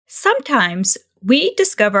Sometimes we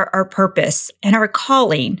discover our purpose and our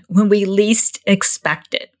calling when we least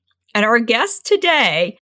expect it. And our guest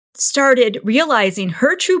today started realizing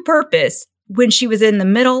her true purpose when she was in the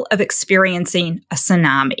middle of experiencing a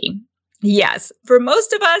tsunami. Yes, for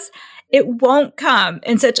most of us, it won't come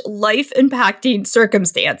in such life-impacting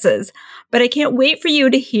circumstances, but I can't wait for you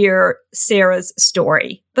to hear Sarah's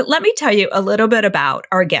story. But let me tell you a little bit about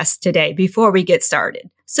our guest today before we get started.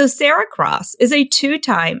 So Sarah Cross is a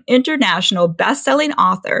 2-time international best-selling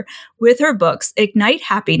author with her books, Ignite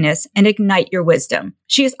Happiness and Ignite Your Wisdom.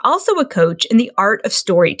 She is also a coach in the art of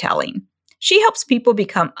storytelling. She helps people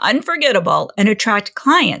become unforgettable and attract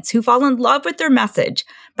clients who fall in love with their message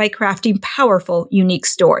by crafting powerful, unique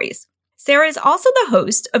stories. Sarah is also the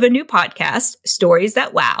host of a new podcast, Stories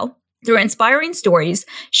That Wow. Through inspiring stories,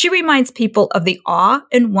 she reminds people of the awe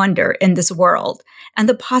and wonder in this world and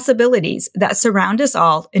the possibilities that surround us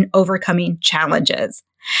all in overcoming challenges.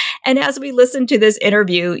 And as we listen to this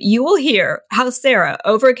interview, you will hear how Sarah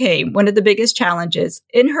overcame one of the biggest challenges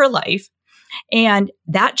in her life. And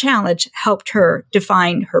that challenge helped her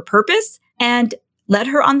define her purpose and led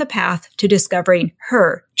her on the path to discovering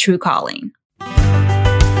her true calling.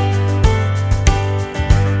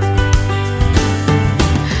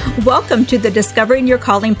 Welcome to the Discovering Your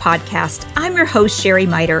Calling podcast. I'm your host, Sherry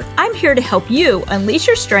Miter. I'm here to help you unleash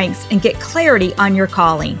your strengths and get clarity on your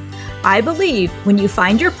calling. I believe when you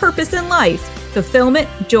find your purpose in life, fulfillment,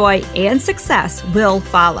 joy, and success will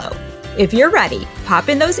follow. If you're ready, pop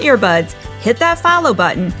in those earbuds, hit that follow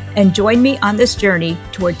button, and join me on this journey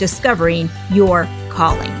toward discovering your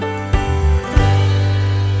calling.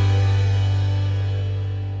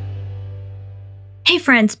 Hey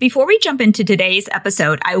friends, before we jump into today's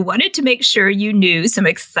episode, I wanted to make sure you knew some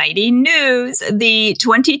exciting news. The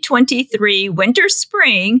 2023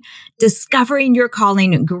 Winter-Spring Discovering Your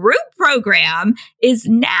Calling group program is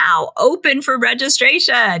now open for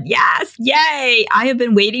registration. Yes, yay! I have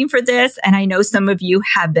been waiting for this, and I know some of you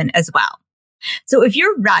have been as well. So if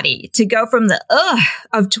you're ready to go from the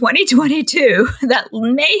of 2022 that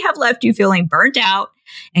may have left you feeling burnt out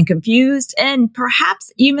and confused and perhaps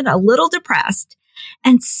even a little depressed,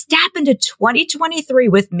 and step into 2023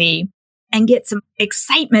 with me and get some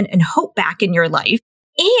excitement and hope back in your life.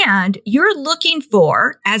 And you're looking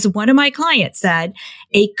for, as one of my clients said,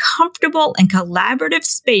 a comfortable and collaborative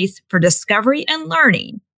space for discovery and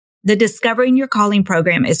learning. The Discovering Your Calling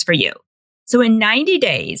program is for you. So in 90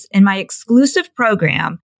 days, in my exclusive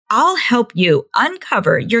program, I'll help you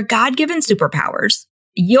uncover your God-given superpowers.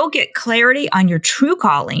 You'll get clarity on your true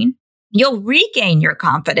calling. You'll regain your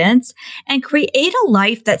confidence and create a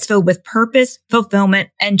life that's filled with purpose, fulfillment,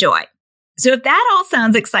 and joy. So if that all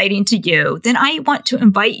sounds exciting to you, then I want to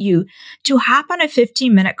invite you to hop on a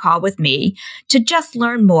 15-minute call with me to just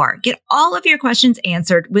learn more, get all of your questions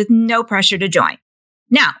answered with no pressure to join.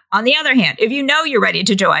 Now, on the other hand, if you know you're ready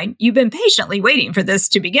to join, you've been patiently waiting for this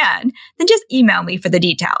to begin, then just email me for the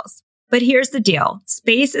details. But here's the deal.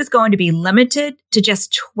 Space is going to be limited to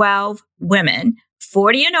just 12 women,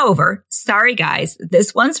 40 and over. Sorry, guys,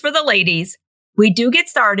 this one's for the ladies. We do get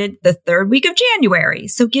started the 3rd week of January,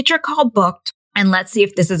 so get your call booked and let's see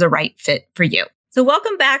if this is a right fit for you. So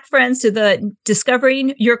welcome back, friends, to the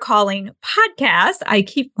Discovering Your Calling podcast. I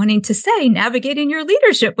keep wanting to say Navigating Your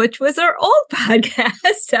Leadership, which was our old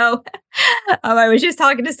podcast. So I was just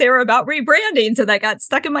talking to Sarah about rebranding, so that got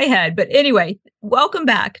stuck in my head. But anyway, welcome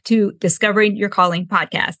back to Discovering Your Calling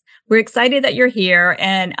podcast. We're excited that you're here,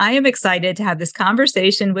 and I am excited to have this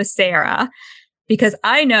conversation with Sarah because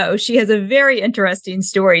I know she has a very interesting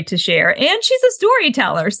story to share, and she's a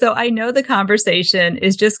storyteller. So I know the conversation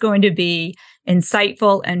is just going to be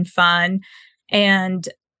insightful and fun. And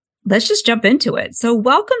let's just jump into it. So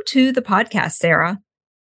welcome to the podcast, Sarah.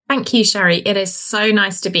 Thank you, Sherry. It is so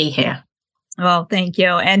nice to be here. Well, thank you.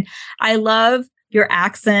 And I love your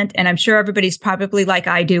accent. And I'm sure everybody's probably like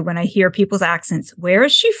I do when I hear people's accents. Where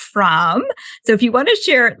is she from? So if you want to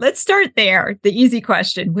share, let's start there. The easy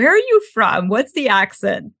question. Where are you from? What's the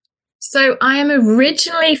accent? So I am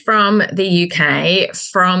originally from the UK,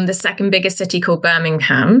 from the second biggest city called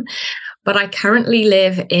Birmingham, but I currently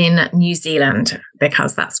live in New Zealand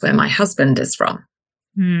because that's where my husband is from.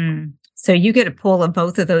 So you get a pull of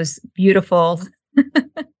both of those beautiful,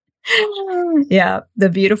 the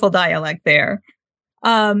beautiful dialect there.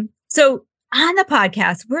 So on the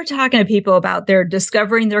podcast, we're talking to people about their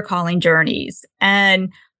discovering their calling journeys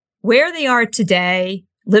and where they are today,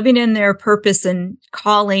 living in their purpose and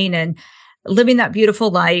calling and living that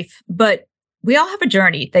beautiful life. But we all have a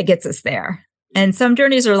journey that gets us there. And some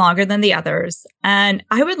journeys are longer than the others. And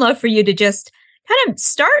I would love for you to just kind of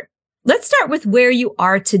let's start with where you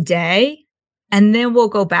are today and then we'll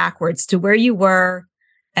go backwards to where you were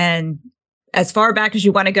and as far back as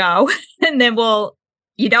you want to go. And then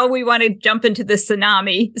we want to jump into the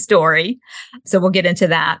tsunami story. So we'll get into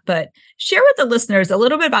that, but share with the listeners a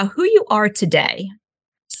little bit about who you are today.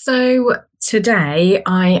 So today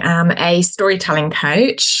I am a storytelling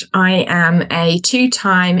coach. I am a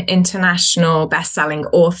 2-time international best-selling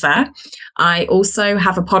author. I also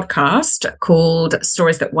have a podcast called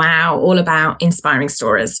Stories That Wow, all about inspiring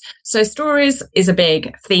stories. So stories is a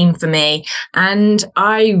big theme for me, and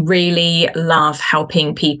I really love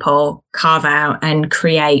helping people carve out and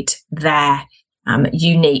create their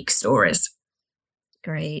unique stories.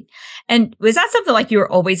 Great. And was that something like you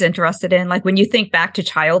were always interested in? Like when you think back to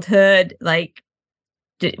childhood, like,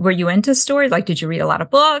 were you into stories? Like, did you read a lot of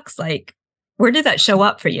books? Like, where did that show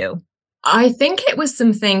up for you? I think it was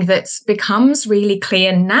something that becomes really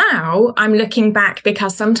clear now. I'm looking back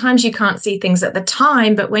because sometimes you can't see things at the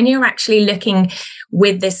time, but when you're actually looking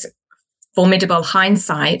with this formidable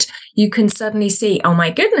hindsight, you can suddenly see, oh my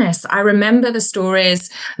goodness, I remember the stories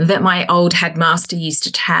that my old headmaster used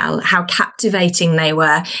to tell, how captivating they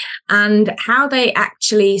were and how they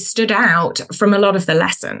actually stood out from a lot of the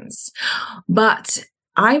lessons. But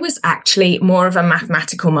I was actually more of a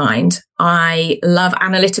mathematical mind. I love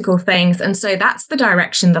analytical things. And so that's the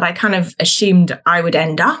direction that I kind of assumed I would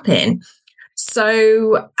end up in.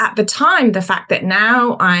 So at the time, the fact that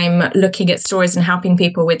now I'm looking at stories and helping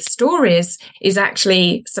people with stories is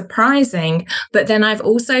actually surprising. But then I've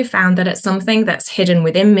also found that it's something that's hidden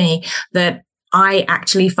within me that I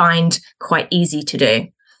actually find quite easy to do,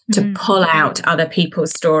 to pull out other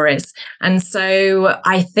people's stories. And so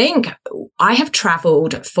I think I have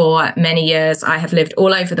traveled for many years. I have lived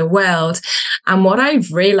all over the world. And what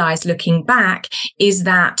I've realized looking back is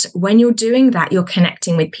that when you're doing that, you're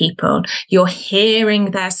connecting with people, you're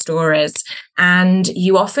hearing their stories, and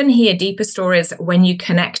you often hear deeper stories when you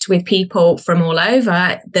connect with people from all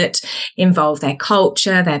over that involve their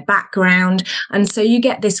culture, their background. And so you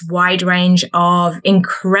get this wide range of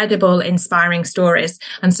incredible, inspiring stories.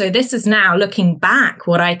 And so this is now looking back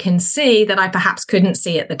what I can see that I perhaps couldn't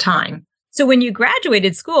see at the time. So when you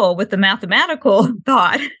graduated school with the mathematical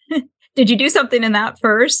thought, did you do something in that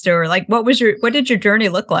first, or like what did your journey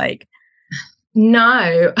look like?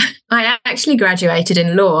 No, I actually graduated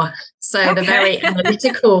in law. So the very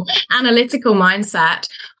analytical mindset,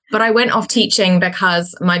 but I went off teaching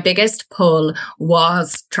because my biggest pull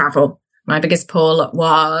was travel. My biggest pull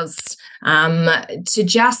was to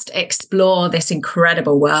just explore this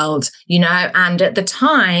incredible world, and at the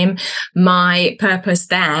time, my purpose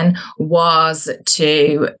then was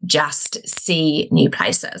to just see new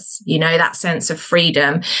places, that sense of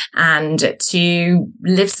freedom and to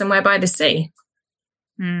live somewhere by the sea.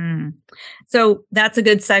 So that's a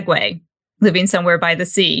good segue, living somewhere by the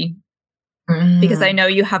sea, because I know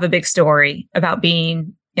you have a big story about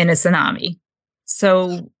being in a tsunami.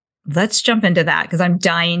 So let's jump into that because I'm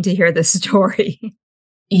dying to hear this story.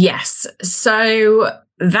 Yes. So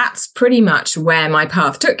that's pretty much where my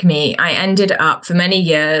path took me. I ended up for many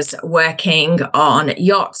years working on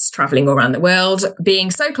yachts, traveling all around the world,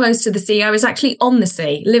 being so close to the sea. I was actually on the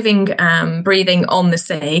sea, living, breathing on the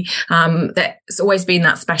sea. That's always been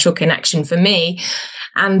that special connection for me.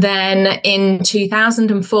 And then in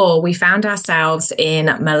 2004, we found ourselves in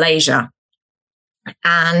Malaysia.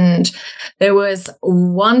 And there was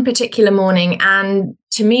one particular morning, and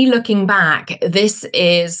to me, looking back, this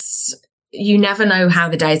is, you never know how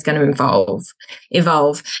the day is going to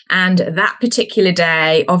evolve. And that particular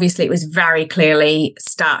day, obviously, it was very clearly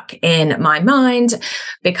stuck in my mind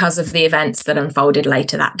because of the events that unfolded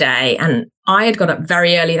later that day. And I had got up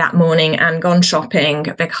very early that morning and gone shopping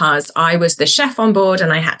because I was the chef on board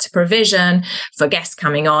and I had to provision for guests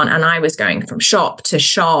coming on. And I was going from shop to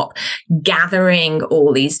shop, gathering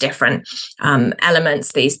all these different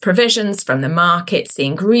elements, these provisions from the markets, the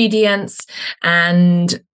ingredients.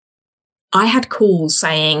 And I had calls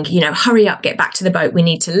saying, hurry up, get back to the boat. We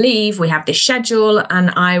need to leave. We have this schedule. And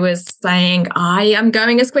I was saying, I am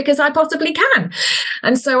going as quick as I possibly can.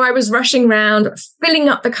 And so I was rushing around, filling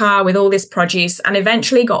up the car with all this produce, and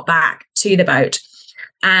eventually got back to the boat.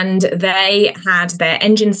 And they had their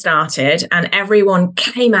engine started and everyone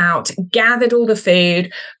came out, gathered all the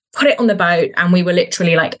food, put it on the boat. And we were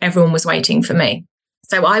literally like, everyone was waiting for me.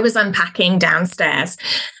 So I was unpacking downstairs.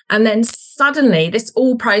 And then suddenly this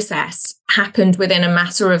all process happened within a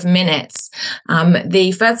matter of minutes.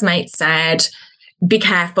 The first mate said, be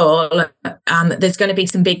careful, there's going to be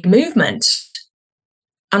some big movement.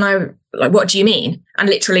 And I like, what do you mean? And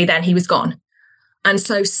literally then he was gone. And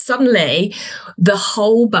so suddenly the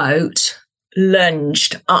whole boat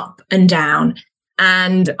lunged up and down.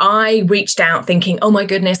 And I reached out thinking, oh my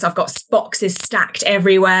goodness, I've got boxes stacked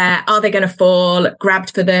everywhere. Are they going to fall?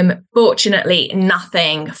 Grabbed for them. Fortunately,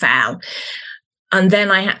 nothing fell. And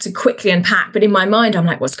then I had to quickly unpack. But in my mind, I'm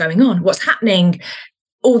like, what's going on? What's happening?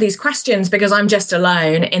 All these questions because I'm just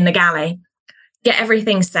alone in the galley. Get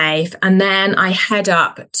everything safe. And then I head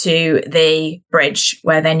up to the bridge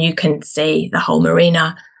where then you can see the whole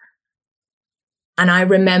marina. And I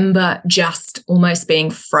remember just almost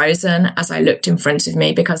being frozen as I looked in front of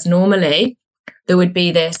me, because normally there would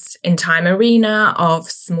be this entire marina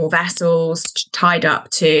of small vessels tied up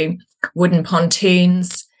to wooden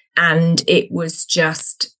pontoons, and it was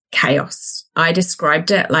just chaos. I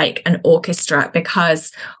described it like an orchestra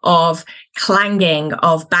because of clanging,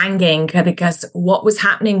 of banging, because what was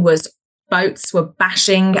happening was boats were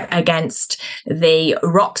bashing against the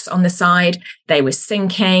rocks on the side. They were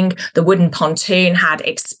sinking. The wooden pontoon had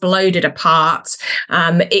exploded apart.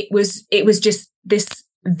 It was just this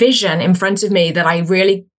vision in front of me that I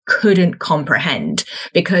really couldn't comprehend,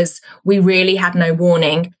 because we really had no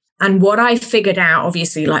warning. And what I figured out,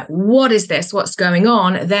 obviously, like, what is this? What's going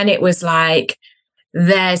on? Then it was like,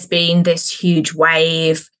 there's been this huge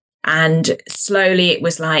wave. And slowly it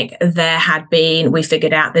was like we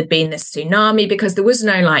figured out there'd been this tsunami, because there was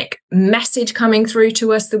no like message coming through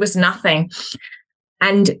to us. There was nothing.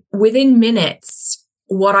 And within minutes,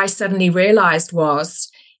 what I suddenly realized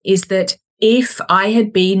is that if I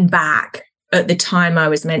had been back at the time I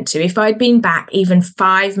was meant to, if I'd been back even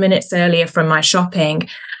 5 minutes earlier from my shopping,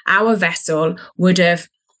 our vessel would have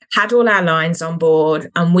had all our lines on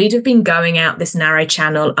board, and we'd have been going out this narrow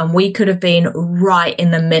channel, and we could have been right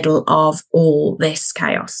in the middle of all this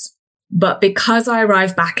chaos. But because I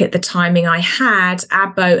arrived back at the timing I had,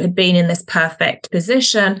 our boat had been in this perfect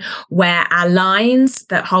position where our lines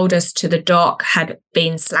that hold us to the dock had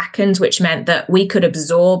been slackened, which meant that we could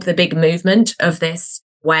absorb the big movement of this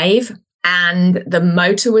wave. And the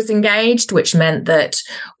motor was engaged, which meant that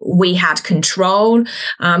we had control.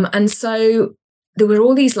 And so there were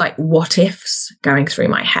all these like what ifs going through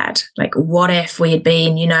my head. Like, what if we had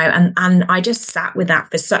been, and I just sat with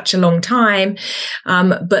that for such a long time.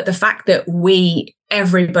 But the fact that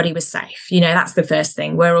everybody was safe, that's the first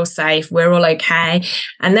thing. We're all safe. We're all okay.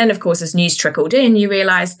 And then, of course, as news trickled in, you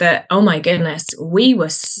realize that, oh my goodness, we were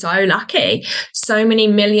so lucky. So many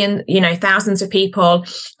thousands of people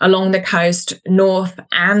along the coast, north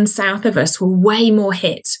and south of us, were way more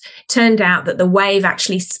hit. Turned out that the wave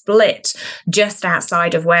actually split just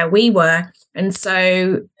outside of where we were. And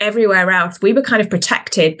so everywhere else, we were kind of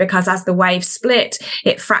protected, because as the wave split,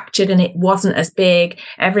 it fractured and it wasn't as big.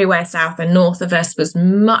 Everywhere south and north of us was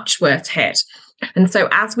much worse hit. And so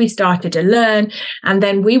as we started to learn, and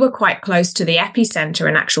then we were quite close to the epicenter,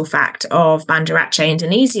 in actual fact, of Banda Aceh,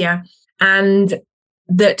 Indonesia, and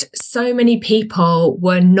that so many people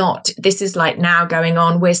were not, this is like now going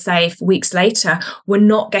on, we're safe, weeks later, were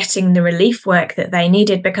not getting the relief work that they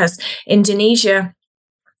needed, because Indonesia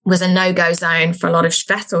was a no-go zone for a lot of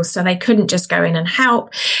vessels. So they couldn't just go in and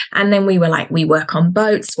help. And then we were like, we work on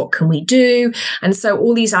boats. What can we do? And so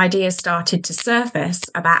all these ideas started to surface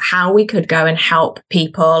about how we could go and help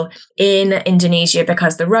people in Indonesia,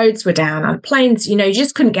 because the roads were down on planes. You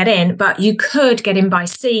just couldn't get in, but you could get in by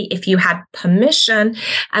sea if you had permission,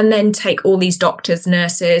 and then take all these doctors,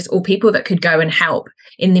 nurses, or people that could go and help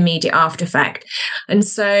in the immediate after effect. And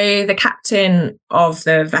so the captain of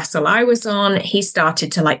the vessel I was on, he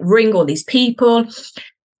started to ring all these people.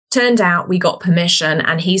 Turned out we got permission,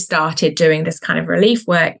 and he started doing this kind of relief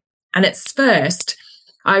work. And at first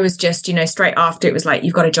I was just, straight after, it was like,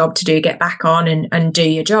 you've got a job to do, get back on and do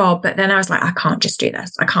your job. But then I was like, I can't just do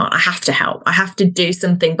this. I have to help. I have to do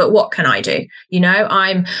something. But what can I do?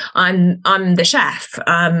 I'm the chef.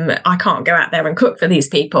 I can't go out there and cook for these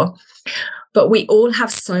people. But we all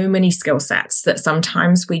have so many skill sets that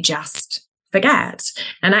sometimes we just forget.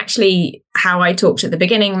 And actually, how I talked at the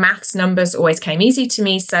beginning, maths, numbers always came easy to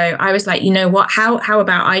me. So I was like, what, how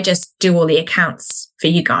about I just do all the accounts for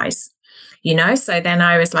you guys? So then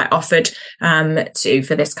I was offered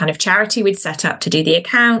for this kind of charity we'd set up to do the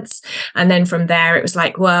accounts. And then from there, it was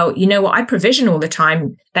like, well, what, I provision all the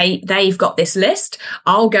time. They've got this list.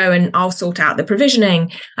 I'll go and I'll sort out the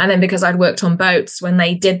provisioning. And then because I'd worked on boats, when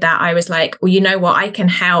they did that, I was like, well, what, I can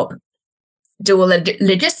help do all the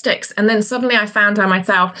logistics. And then suddenly I found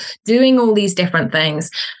myself doing all these different things.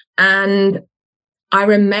 And I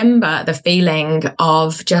remember the feeling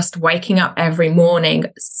of just waking up every morning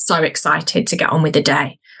so excited to get on with the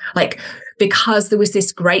day. Because there was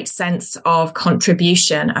this great sense of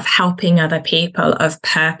contribution, of helping other people, of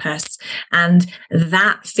purpose. And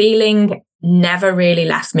that feeling never really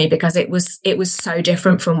left me because it was so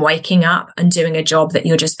different from waking up and doing a job that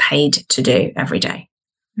you're just paid to do every day.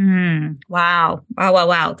 Wow.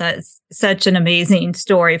 Wow. That's such an amazing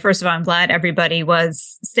story. First of all, I'm glad everybody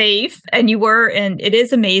was safe and you were, and it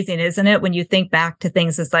is amazing, isn't it? When you think back to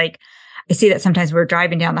things, it's like, I see that sometimes we're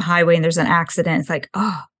driving down the highway and there's an accident. It's like,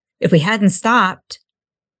 oh, if we hadn't stopped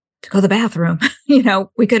to go to the bathroom,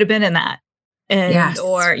 we could have been in that. And, yes.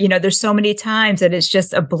 Or, there's so many times that it's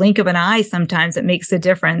just a blink of an eye. Sometimes it makes a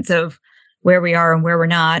difference of where we are and where we're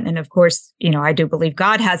not. And of course, I do believe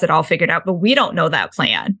God has it all figured out, but we don't know that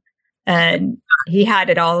plan. And he had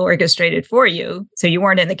it all orchestrated for you. So you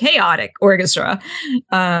weren't in the chaotic orchestra.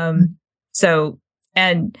 So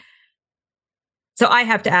I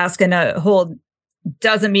have to ask, and a whole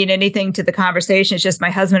doesn't mean anything to the conversation. It's just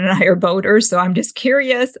my husband and I are boaters. So I'm just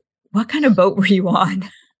curious, what kind of boat were you on?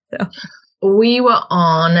 We were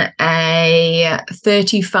on a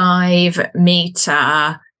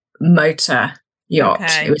 35-meter motor yacht.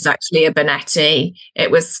 Okay. It was actually a Bonetti.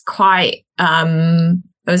 It was quite, it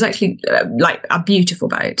was actually like a beautiful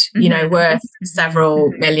boat, worth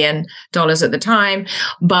several $1 million at the time.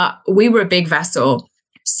 But we were a big vessel.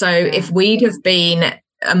 So if we'd have been,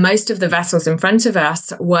 most of the vessels in front of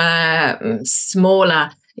us were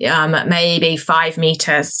smaller, maybe 5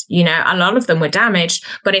 meters, a lot of them were damaged.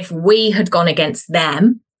 But if we had gone against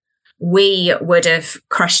them, we would have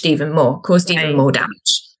crushed even more, caused even more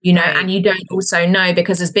damage, and you don't also know,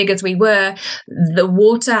 because as big as we were, the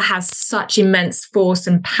water has such immense force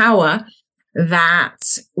and power that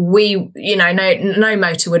we, no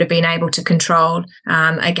motor would have been able to control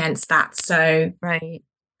against that. So, right.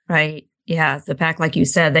 Yeah. The fact, like you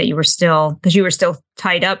said, that you were still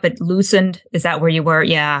tied up, but loosened. Is that where you were?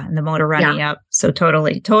 Yeah. And the motor running up. So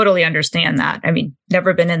totally understand that. I mean,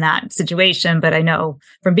 never been in that situation, but I know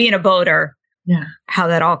from being a boater, how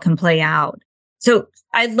that all can play out. So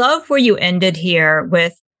I love where you ended here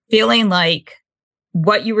with feeling like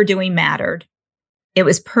what you were doing mattered. It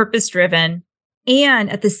was purpose driven. And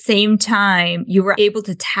at the same time, you were able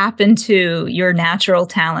to tap into your natural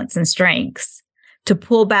talents and strengths to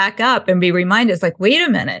pull back up and be reminded, it's like, wait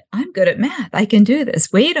a minute, I'm good at math. I can do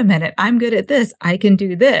this. Wait a minute, I'm good at this. I can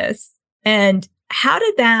do this. And how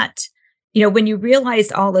did that, when you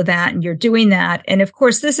realized all of that and you're doing that, and of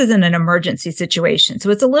course, this isn't an emergency situation,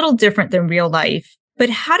 so it's a little different than real life,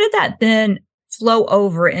 but how did that then flow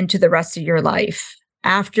over into the rest of your life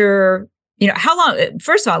after, how long,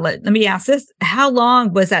 first of all, let me ask this, how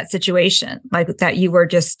long was that situation like that you were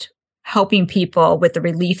just helping people with the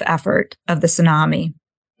relief effort of the tsunami?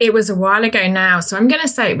 It was a while ago now, so I'm going to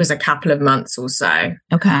say it was a couple of months or so.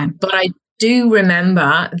 Okay. But I do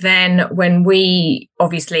remember then when I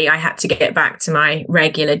had to get back to my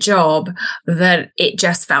regular job, that it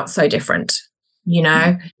just felt so different,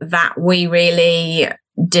 that we really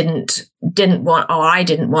didn't want, or I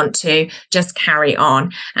didn't want to just carry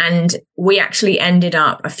on. And we actually ended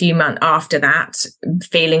up a few months after that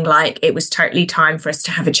feeling like it was totally time for us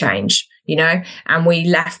to have a change, and we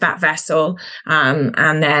left that vessel and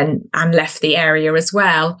left the area as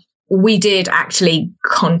well. We did actually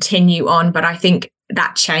continue on, but I think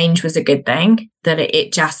that change was a good thing, that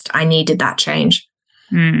I needed that change.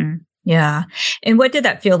 Yeah. And what did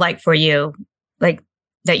that feel like for you? Like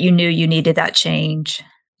that you knew you needed that change?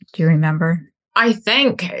 Do you remember? I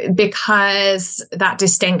think because that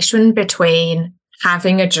distinction between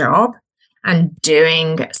having a job and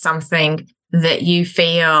doing something that you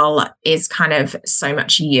feel is kind of so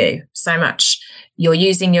much you're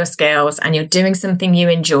using your skills and you're doing something you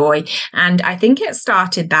enjoy. And I think it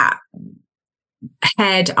started that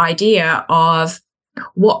head idea of,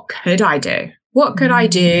 what could I do? What could I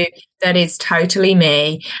do that is totally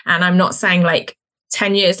me? And I'm not saying like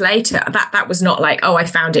 10 years later, that was not like, oh, I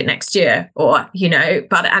found it next year, or,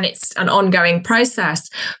 and it's an ongoing process.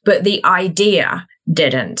 But the idea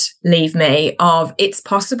didn't leave me of, it's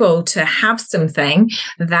possible to have something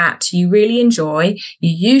that you really enjoy,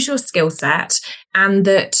 you use your skill set, and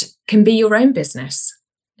that can be your own business.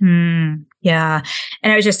 Yeah.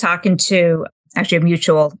 And I was just talking to actually a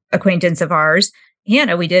mutual acquaintance of ours,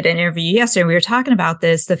 Hannah. We did an interview yesterday. We were talking about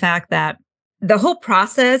this, the fact that the whole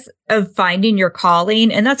process of finding your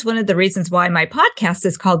calling, and that's one of the reasons why my podcast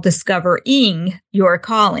is called Discovering Your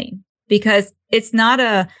Calling, because it's not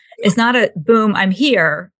a boom, I'm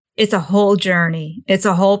here. It's a whole journey. It's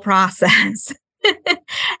a whole process.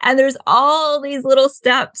 And there's all these little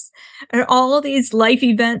steps and all these life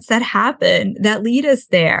events that happen that lead us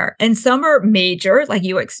there. And some are major, like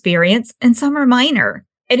you experience, and some are minor.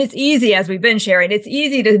 And it's easy, as we've been sharing, it's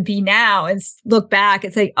easy to be now and look back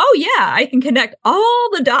and say, oh yeah, I can connect all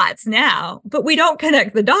the dots now, but we don't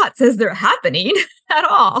connect the dots as they're happening at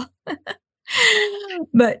all.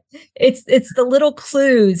 But it's the little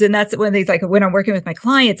clues. And that's one of the things, like when I'm working with my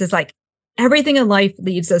clients, is like everything in life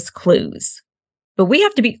leaves us clues, but we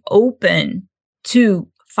have to be open to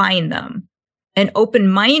find them and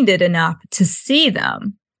open-minded enough to see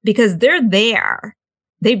them, because they're there.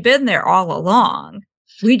 They've been there all along.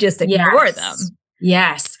 We just ignore them.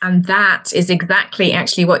 Yes. And that is exactly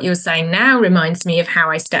actually what you're saying now reminds me of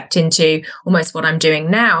how I stepped into almost what I'm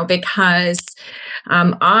doing now, because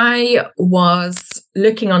I was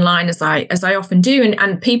looking online as I often do,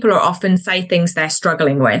 and people are often say things they're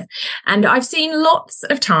struggling with. And I've seen lots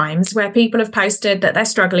of times where people have posted that they're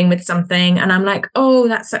struggling with something. And I'm like, oh,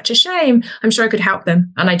 that's such a shame. I'm sure I could help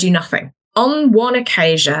them. And I do nothing. On one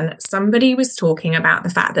occasion, somebody was talking about the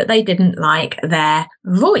fact that they didn't like their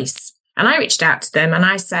voice. And I reached out to them and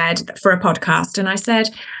I said, for a podcast, and I said,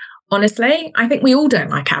 honestly, I think we all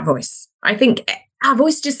don't like our voice. I think our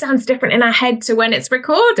voice just sounds different in our head to when it's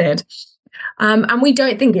recorded. And we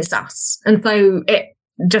don't think it's us. And so it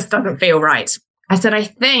just doesn't feel right. I said, I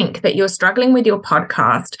think that you're struggling with your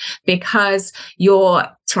podcast because you're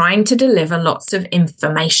trying to deliver lots of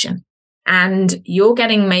information. And you're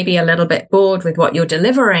getting maybe a little bit bored with what you're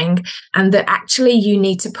delivering, and that actually you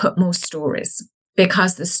need to put more stories,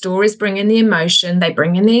 because the stories bring in the emotion, they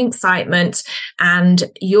bring in the excitement, and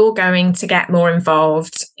you're going to get more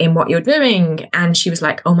involved in what you're doing. And she was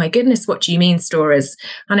like, oh my goodness, what do you mean stories?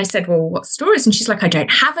 And I said, well, what stories? And she's like, I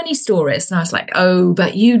don't have any stories. And I was like, oh,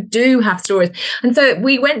 but you do have stories. And so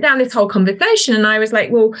we went down this whole conversation, and I was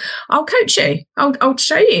like, well, I'll coach you. I'll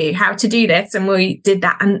show you how to do this. And we did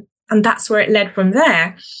that. And that's where it led from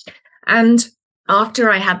there. And after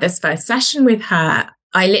I had this first session with her,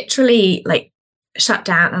 I literally shut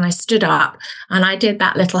down and I stood up and I did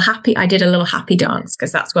a little happy dance,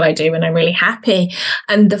 because that's what I do when I'm really happy.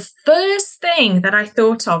 And the first thing that I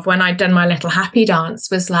thought of when I'd done my little happy dance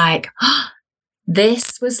was like, oh,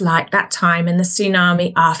 this was like that time in the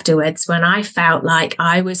tsunami afterwards when I felt like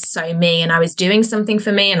I was so me and I was doing something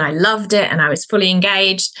for me and I loved it and I was fully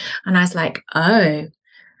engaged. And I was like, oh,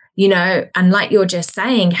 and like you're just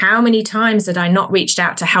saying, how many times had I not reached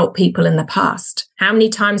out to help people in the past? How many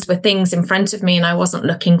times were things in front of me and I wasn't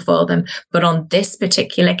looking for them? But on this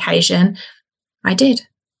particular occasion, I did.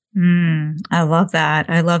 I love that.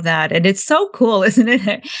 And it's so cool, isn't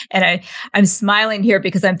it? And I'm smiling here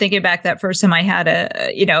because I'm thinking back that first time I had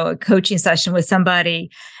a coaching session with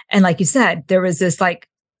somebody. And like you said, there was this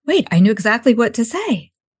wait, I knew exactly what to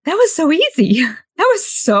say. That was so easy. That was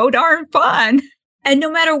so darn fun. And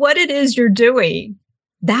no matter what it is you're doing,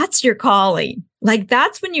 that's your calling.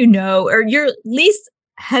 That's when or you're at least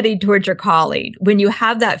heading towards your calling, when you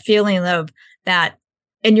have that feeling of that,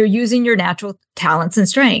 and you're using your natural talents and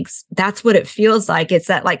strengths. That's what it feels like. It's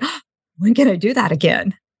that when can I do that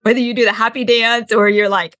again? Whether you do the happy dance or you're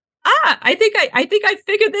like, I think I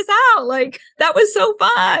figured this out. That was so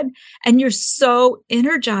fun. And you're so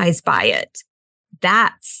energized by it.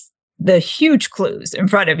 That's the huge clues in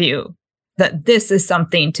front of you, that this is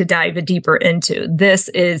something to dive deeper into. This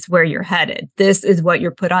is where you're headed. This is what you're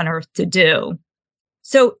put on earth to do.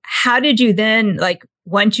 So how did you then,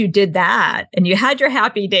 once you did that and you had your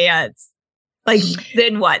happy dance,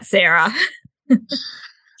 then what, Sarah?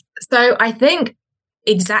 So I think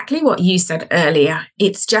exactly what you said earlier.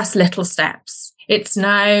 It's just little steps. It's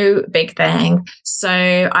no big thing.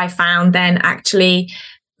 So I found then actually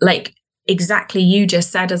exactly you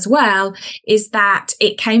just said as well, is that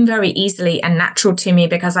it came very easily and natural to me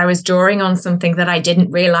because I was drawing on something that I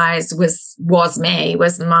didn't realize was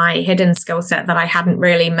my hidden skill set that I hadn't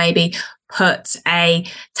really maybe put a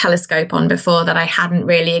telescope on before, that I hadn't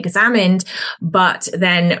really examined, but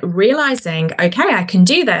then realizing, okay, I can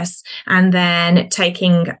do this. And then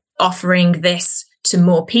offering this to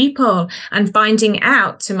more people and finding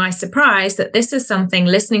out, to my surprise, that this is something,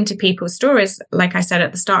 listening to people's stories, like I said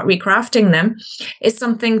at the start, recrafting them, is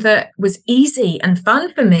something that was easy and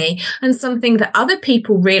fun for me, and something that other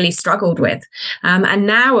people really struggled with. And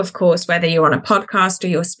now, of course, whether you're on a podcast or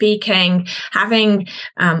you're speaking, having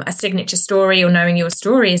a signature story or knowing your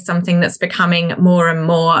story is something that's becoming more and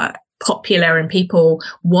more popular, and people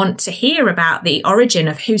want to hear about the origin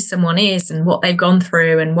of who someone is and what they've gone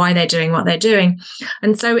through and why they're doing what they're doing.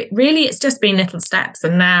 And so it's just been little steps.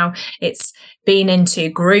 And now it's been into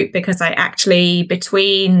group, because I actually,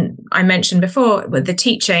 I mentioned before with the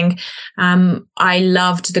teaching, I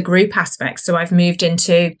loved the group aspect. So I've moved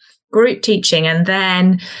into group teaching and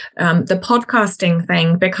then the podcasting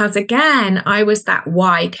thing, because again, I was that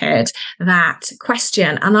why kid, that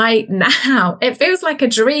question. And now it feels like a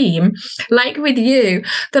dream, like with you,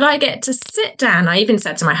 that I get to sit down. I even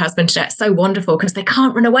said to my husband today, it's so wonderful because they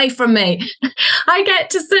can't run away from me. I get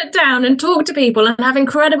to sit down and talk to people and have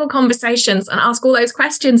incredible conversations and ask all those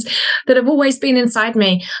questions that have always been inside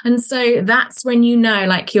me. And so that's when,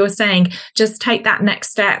 like you're saying, just take that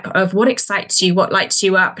next step of what excites you, what lights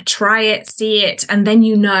you up, try it, see it, and then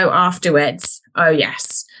afterwards, oh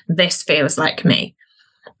yes, this feels like me.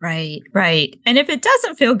 Right. And if it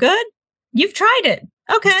doesn't feel good, you've tried it.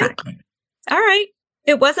 Okay. Exactly. All right.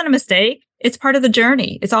 It wasn't a mistake. It's part of the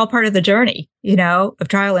journey. It's all part of the journey, of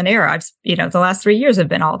trial and error. The last 3 years have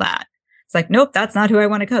been all that. It's like, nope, that's not who I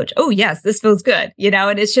want to coach. Oh yes, this feels good.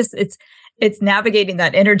 And it's navigating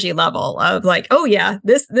that energy level of like, oh yeah,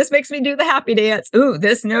 this makes me do the happy dance. Ooh,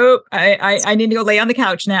 this, nope, I need to go lay on the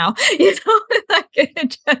couch now. Just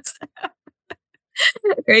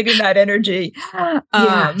creating that energy.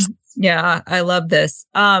 Yeah, I love this.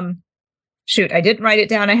 Shoot, I didn't write it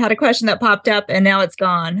down. I had a question that popped up and now it's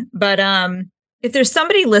gone. But if there's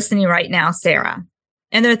somebody listening right now, Sarah,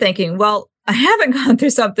 and they're thinking, well, I haven't gone through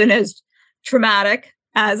something as traumatic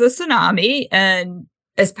as a tsunami and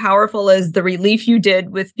as powerful as the relief you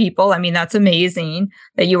did with people. I mean, that's amazing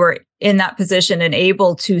that you were in that position and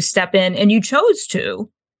able to step in, and you chose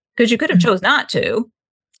to, because you could have chose not to.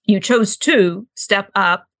 You chose to step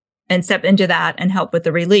up and step into that and help with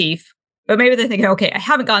the relief. But maybe they're thinking, okay, I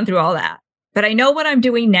haven't gone through all that, but I know what I'm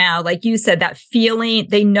doing now. Like you said, that feeling,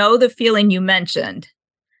 they know the feeling you mentioned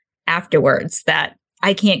afterwards, that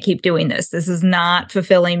I can't keep doing this. This is not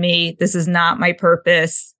fulfilling me. This is not my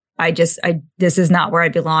purpose. This is not where I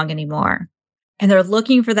belong anymore. And they're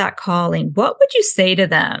looking for that calling. What would you say to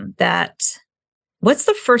them what's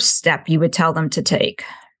the first step you would tell them to take?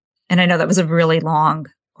 And I know that was a really long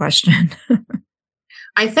question.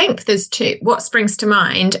 I think there's two. What springs to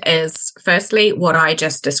mind is firstly, what I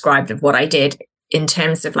just described of what I did in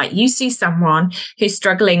terms of like, you see someone who's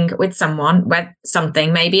struggling with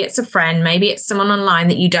something, maybe it's a friend, maybe it's someone online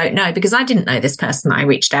that you don't know, because I didn't know this person I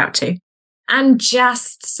reached out to. And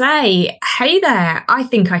just say, hey there, I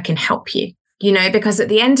think I can help you, because at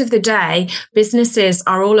the end of the day, businesses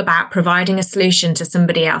are all about providing a solution to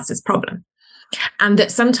somebody else's problem. And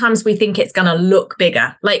that sometimes we think it's going to look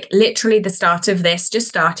bigger. Like literally the start of this just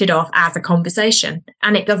started off as a conversation.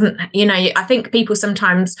 And it doesn't, I think people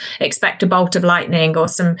sometimes expect a bolt of lightning or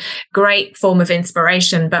some great form of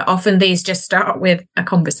inspiration, but often these just start with a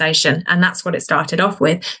conversation. And that's what it started off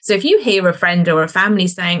with. So if you hear a friend or a family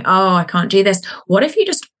saying, oh, I can't do this, what if you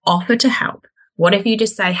just offer to help? What if you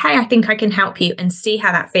just say, hey, I think I can help you, and see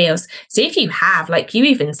how that feels? See if you have, like you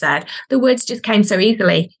even said, the words just came so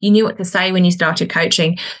easily. You knew what to say when you started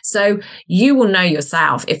coaching. So you will know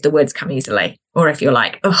yourself if the words come easily, or if you're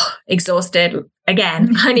like, oh, exhausted.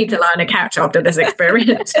 Again, I need to lie on a couch after this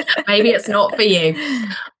experience. Maybe it's not for you.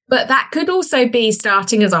 But that could also be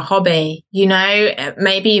starting as a hobby.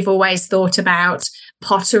 Maybe you've always thought about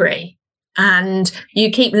pottery. And you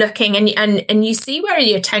keep looking and you see where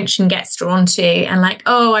your attention gets drawn to, and like,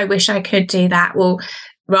 oh, I wish I could do that. Well,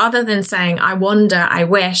 rather than saying, I wonder, I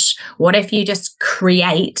wish, what if you just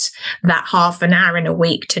create that half an hour in a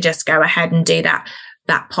week to just go ahead and do that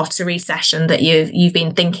pottery session that you've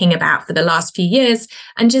been thinking about for the last few years,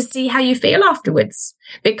 and just see how you feel afterwards?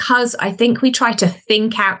 Because I think we try to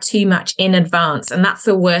think out too much in advance, and that's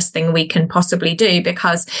the worst thing we can possibly do,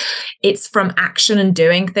 because it's from action and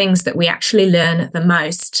doing things that we actually learn the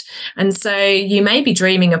most. And so you may be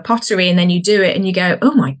dreaming of pottery, and then you do it and you go,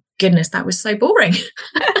 oh my goodness, that was so boring.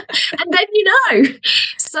 And then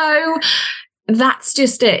so that's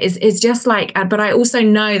just it. Is just like, but I also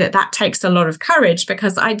know that takes a lot of courage,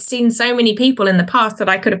 because I'd seen so many people in the past that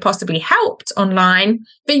I could have possibly helped online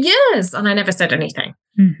for years, and I never said anything.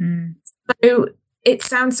 Mm-hmm. So it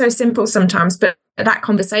sounds so simple sometimes, but that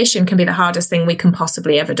conversation can be the hardest thing we can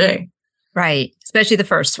possibly ever do. Right. Especially the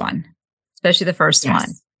first one.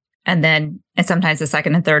 Yes. And sometimes the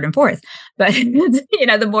second and third and fourth. But,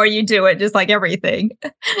 the more you do it, just like everything,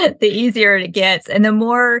 the easier it gets. And the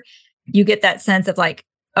more you get that sense of like,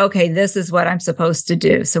 okay, this is what I'm supposed to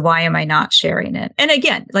do. So why am I not sharing it? And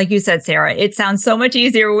again, like you said, Sarah, it sounds so much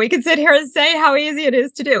easier when we can sit here and say how easy it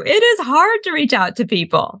is to do. It is hard to reach out to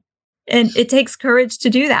people, and it takes courage to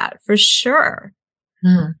do that for sure.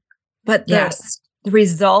 But the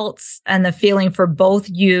results and the feeling for both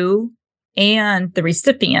you and the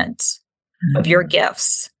recipient of your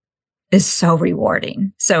gifts is so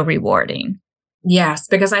rewarding. So rewarding. Yes,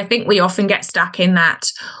 because I think we often get stuck in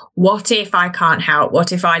that, what if I can't help?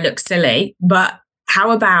 What if I look silly? But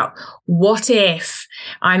How about, what if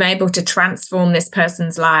I'm able to transform this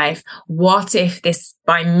person's life? What if this,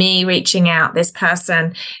 by me reaching out, this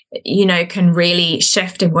person, can really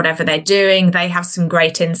shift in whatever they're doing? They have some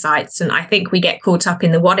great insights. And I think we get caught up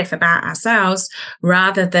in the what if about ourselves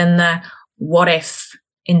rather than the what if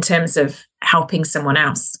in terms of helping someone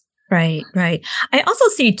else. Right. I also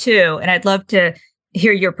see too, and I'd love to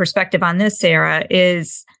hear your perspective on this, Sarah,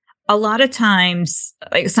 is a lot of times,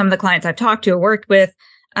 like some of the clients I've talked to or worked with,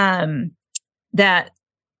 that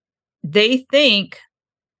they think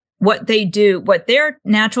what they do, what their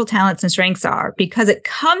natural talents and strengths are, because it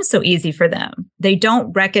comes so easy for them, they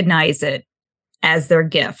don't recognize it as their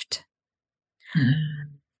gift.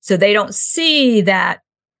 So they don't see that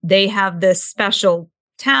they have this special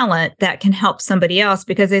talent that can help somebody else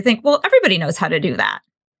because they think, well, everybody knows how to do that.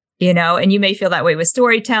 And you may feel that way with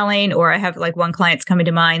storytelling, or I have like one client's coming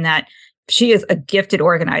to mind that she is a gifted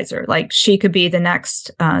organizer. Like she could be the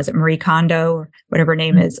next, is it Marie Kondo or whatever her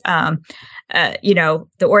name is, the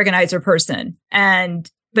organizer person.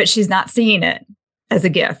 But she's not seeing it as a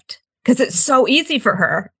gift because it's so easy for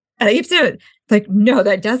her. And I keep saying, like, no,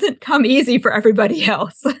 that doesn't come easy for everybody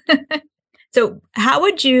else. So how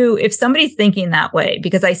would you, if somebody's thinking that way,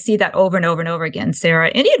 because I see that over and over and over again,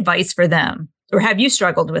 Sarah, any advice for them? Or have you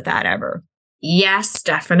struggled with that ever? Yes,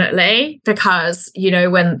 definitely. Because,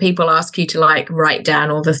 when people ask you to like write down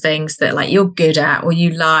all the things that like you're good at or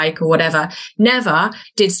you like or whatever, never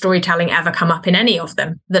did storytelling ever come up in any of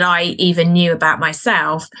them that I even knew about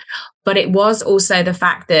myself. But it was also the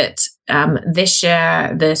fact that this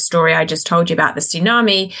year, the story I just told you about, the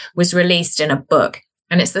tsunami, was released in a book.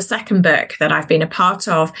 And it's the second book that I've been a part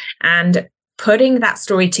of. And putting that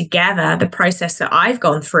story together, the process that I've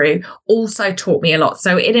gone through also taught me a lot.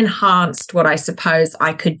 So it enhanced what I suppose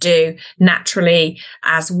I could do naturally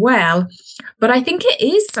as well. But I think it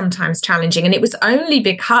is sometimes challenging. And it was only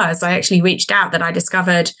because I actually reached out that I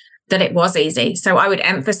discovered that it was easy. So I would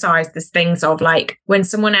emphasize these things of like when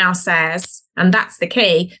someone else says, and that's the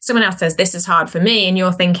key, someone else says, this is hard for me. And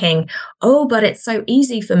you're thinking, oh, but it's so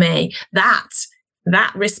easy for me.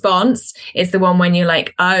 That response is the one when you're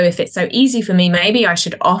like, oh, if it's so easy for me, maybe I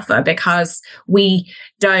should offer, because we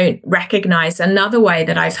don't recognize. Another way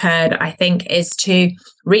that I've heard, I think, is to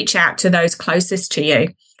reach out to those closest to you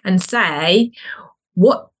and say,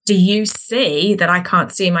 what do you see that I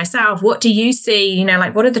can't see myself? What do you see?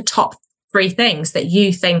 Like, what are the top 3 things that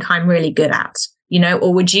you think I'm really good at?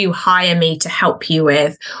 Or would you hire me to help you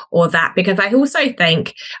with, or that? Because I also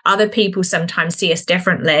think other people sometimes see us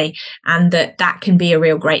differently, and that can be a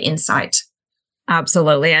real great insight.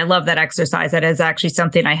 Absolutely. I love that exercise. That is actually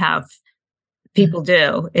something I have people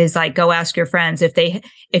do, is like, go ask your friends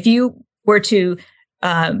if you were to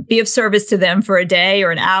be of service to them for a day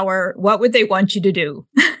or an hour, what would they want you to do?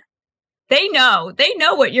 They know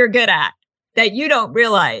what you're good at, that you don't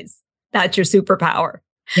realize that's your superpower.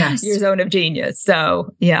 Yes. Your zone of genius.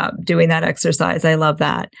 So yeah, doing that exercise. I love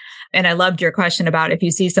that. And I loved your question about if you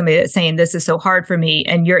see somebody that's saying, this is so hard for me,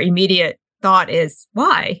 and your immediate thought is,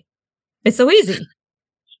 why? It's so easy.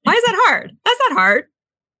 Why is that hard? That's not hard.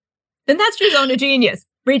 Then that's your zone of genius.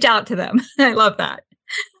 Reach out to them. I love that.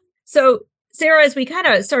 So Sarah, as we kind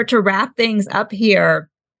of start to wrap things up here,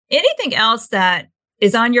 anything else that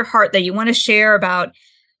is on your heart that you want to share about,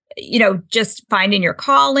 just finding your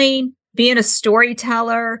calling, being a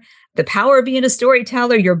storyteller, the power of being a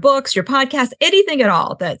storyteller, your books, your podcast, anything at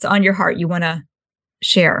all that's on your heart you want to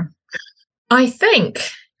share? I think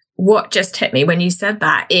what just hit me when you said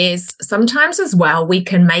that is sometimes as well, we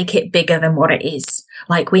can make it bigger than what it is.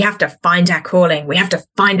 Like we have to find our calling. We have to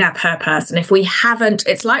find our purpose. And if we haven't,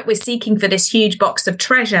 it's like we're seeking for this huge box of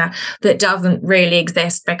treasure that doesn't really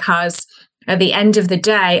exist, because at the end of the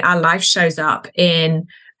day, our life shows up in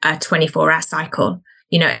a 24-hour cycle.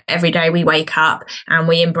 Every day we wake up and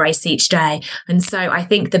we embrace each day. And so I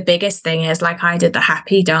think the biggest thing is, like I did the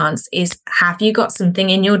happy dance, is have you got something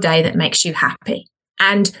in your day that makes you happy?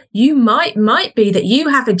 And you might be that you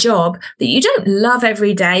have a job that you don't love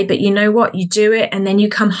every day, but you know what? You do it and then you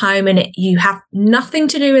come home and you have nothing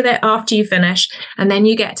to do with it after you finish. And then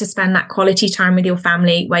you get to spend that quality time with your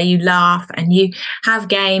family where you laugh and you have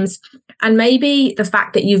games. And maybe the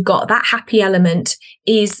fact that you've got that happy element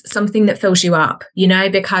is something that fills you up,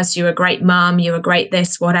 because you're a great mom, you're a great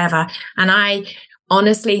this, whatever. And I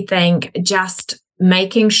honestly think just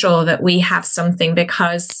making sure that we have something,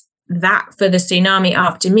 because that for the tsunami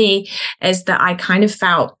after me is that I kind of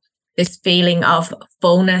felt this feeling of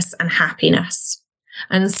fullness and happiness.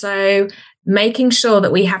 And so making sure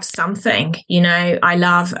that we have something. I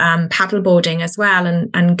love paddleboarding as well,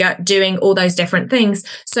 and doing all those different things.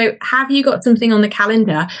 So have you got something on the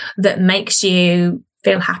calendar that makes you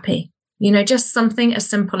feel happy? Just something as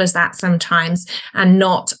simple as that sometimes, and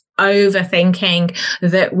not overthinking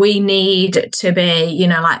that we need to be,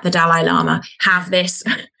 like the Dalai Lama, have this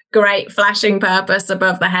great flashing purpose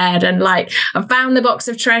above the head and like, I've found the box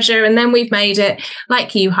of treasure and then we've made it.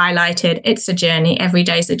 Like you highlighted, it's a journey. Every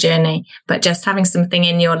day's a journey, but just having something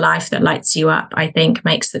in your life that lights you up, I think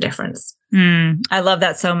makes the difference. I love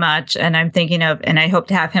that so much. And I'm thinking of, and I hope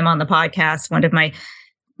to have him on the podcast. One of my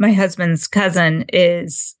husband's cousin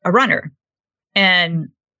is a runner, and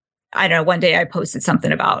I don't know, one day I posted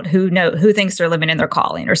something about who thinks they're living in their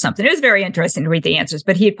calling or something. It was very interesting to read the answers,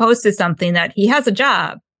 but he posted something that he has a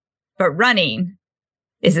job, but running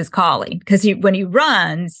is his calling, because when he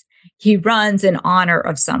runs in honor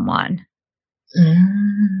of someone.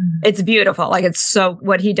 It's beautiful. Like, it's so,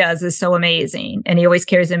 what he does is so amazing. And he always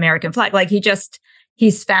carries the American flag. Like,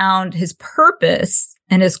 he's found his purpose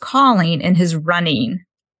and his calling in his running.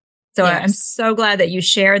 So yes. I'm so glad that you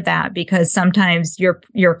shared that, because sometimes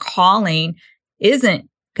your calling isn't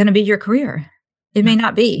going to be your career. It may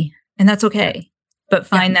not be, and that's okay. But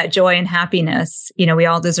find that joy and happiness. We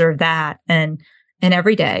all deserve that. And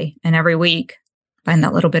every day and every week, find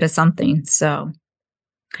that little bit of something. So,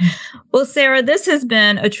 well, Sarah, this has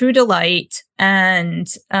been a true delight. And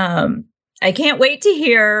I can't wait to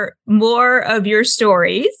hear more of your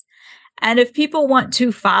stories. And if people want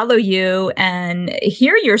to follow you and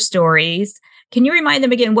hear your stories, can you remind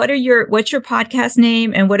them again, what's your podcast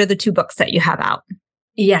name and what are the 2 books that you have out?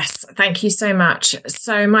 Yes, thank you so much.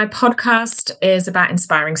 So my podcast is about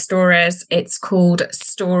inspiring stories. It's called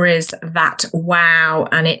Stories That Wow,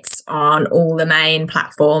 and it's on all the main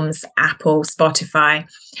platforms, Apple, Spotify.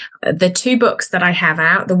 The 2 books that I have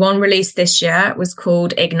out, the one released this year was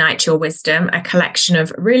called Ignite Your Wisdom, a collection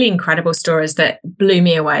of really incredible stories that blew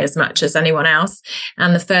me away as much as anyone else.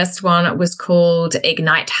 And the first one was called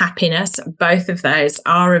Ignite Happiness. Both of those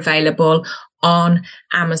are available on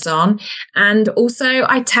Amazon. And also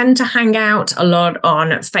I tend to hang out a lot on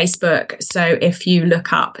Facebook. So if you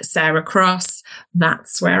look up Sarah Cross,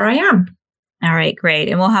 that's where I am. All right, great.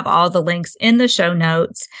 And we'll have all the links in the show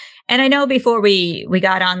notes. And I know before we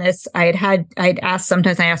got on this, I'd asked,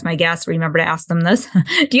 sometimes I ask my guests, remember to ask them this.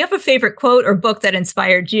 Do you have a favorite quote or book that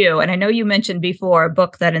inspired you? And I know you mentioned before a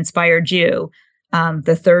book that inspired you,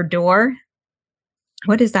 The Third Door.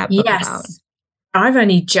 What is that book about? I've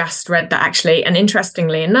only just read that, actually. And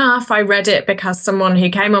interestingly enough, I read it because someone who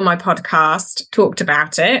came on my podcast talked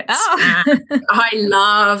about it. Oh. And I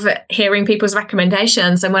love hearing people's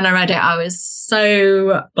recommendations. And when I read it, I was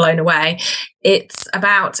so blown away. It's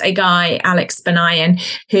about a guy, Alex Banayan,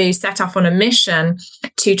 who set off on a mission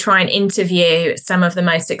to try and interview some of the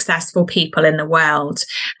most successful people in the world.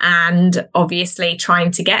 And obviously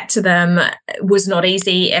trying to get to them was not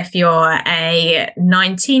easy if you're a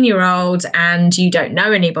 19-year-old and you don't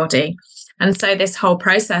know anybody. And so this whole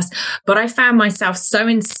process, but I found myself so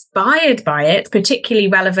inspired by it, particularly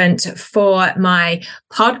relevant for my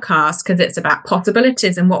podcast, because it's about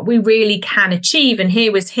possibilities and what we really can achieve. And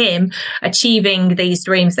here was him achieving these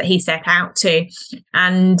dreams that he set out to.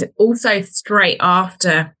 And also straight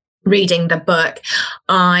after reading the book,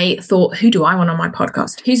 I thought, who do I want on my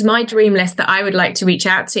podcast? Who's my dream list that I would like to reach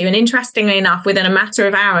out to? And interestingly enough, within a matter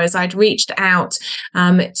of hours, I'd reached out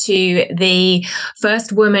to the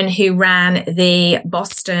first woman who ran the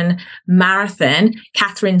Boston Marathon,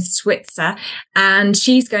 Catherine Switzer, and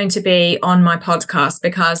she's going to be on my podcast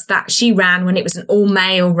because she ran when it was an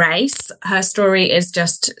all-male race. Her story is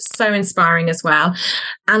just so inspiring as well.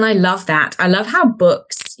 And I love that. I love how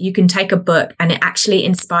you can take a book and it actually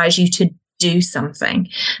inspires you to do something.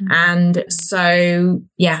 Mm-hmm. And so,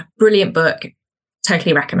 yeah, brilliant book.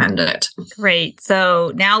 Totally recommend it. Great.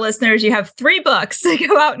 So now, listeners, you have 3 books to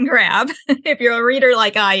go out and grab if you're a reader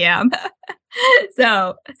like I am.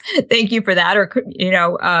 So thank you for that.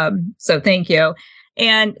 So thank you.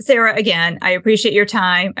 And Sarah, again, I appreciate your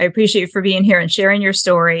time. I appreciate you for being here and sharing your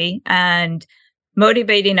story and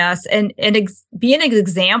motivating us and being an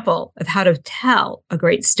example of how to tell a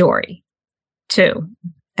great story too,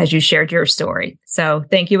 as you shared your story. So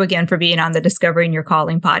thank you again for being on the Discovering Your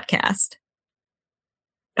Calling podcast.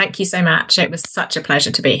 Thank you so much. It was such a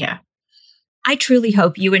pleasure to be here. I truly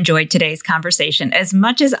hope you enjoyed today's conversation as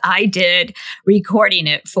much as I did recording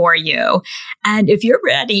it for you. And if you're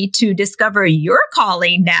ready to discover your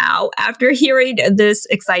calling now after hearing this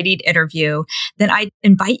exciting interview, then I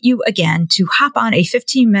invite you again to hop on a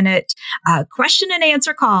 15-minute question and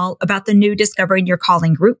answer call about the new Discovering Your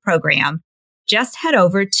Calling group program. just head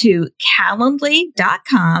over to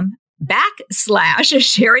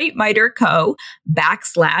calendly.com/Sherry Miter Co.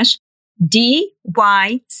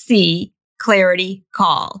 /DYC Clarity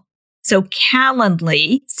Call. So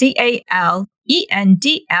Calendly,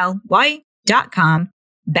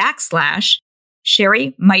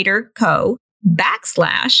 CALENDLY.com/Sherry Miter Co.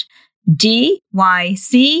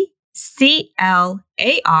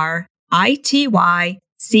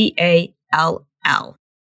 /DYCCLARITYCALL.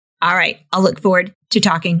 All right. I'll look forward to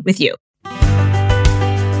talking with you.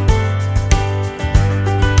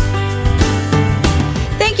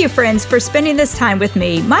 Thank you, friends, for spending this time with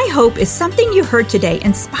me. My hope is something you heard today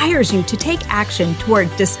inspires you to take action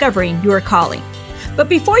toward discovering your calling. But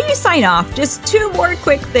before you sign off, just 2 more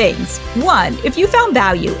quick things. 1, if you found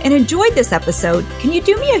value and enjoyed this episode, can you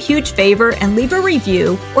do me a huge favor and leave a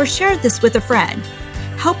review or share this with a friend?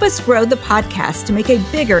 Help us grow the podcast to make a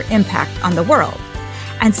bigger impact on the world.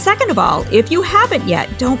 And second of all, if you haven't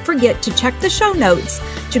yet, don't forget to check the show notes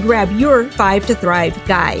to grab your 5 to Thrive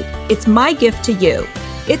guide. It's my gift to you.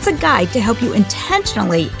 It's a guide to help you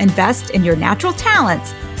intentionally invest in your natural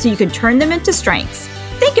talents so you can turn them into strengths.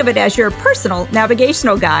 Think of it as your personal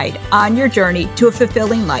navigational guide on your journey to a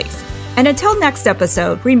fulfilling life. And until next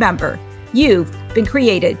episode, remember, you've been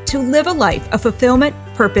created to live a life of fulfillment,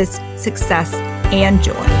 purpose, success, and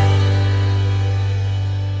joy.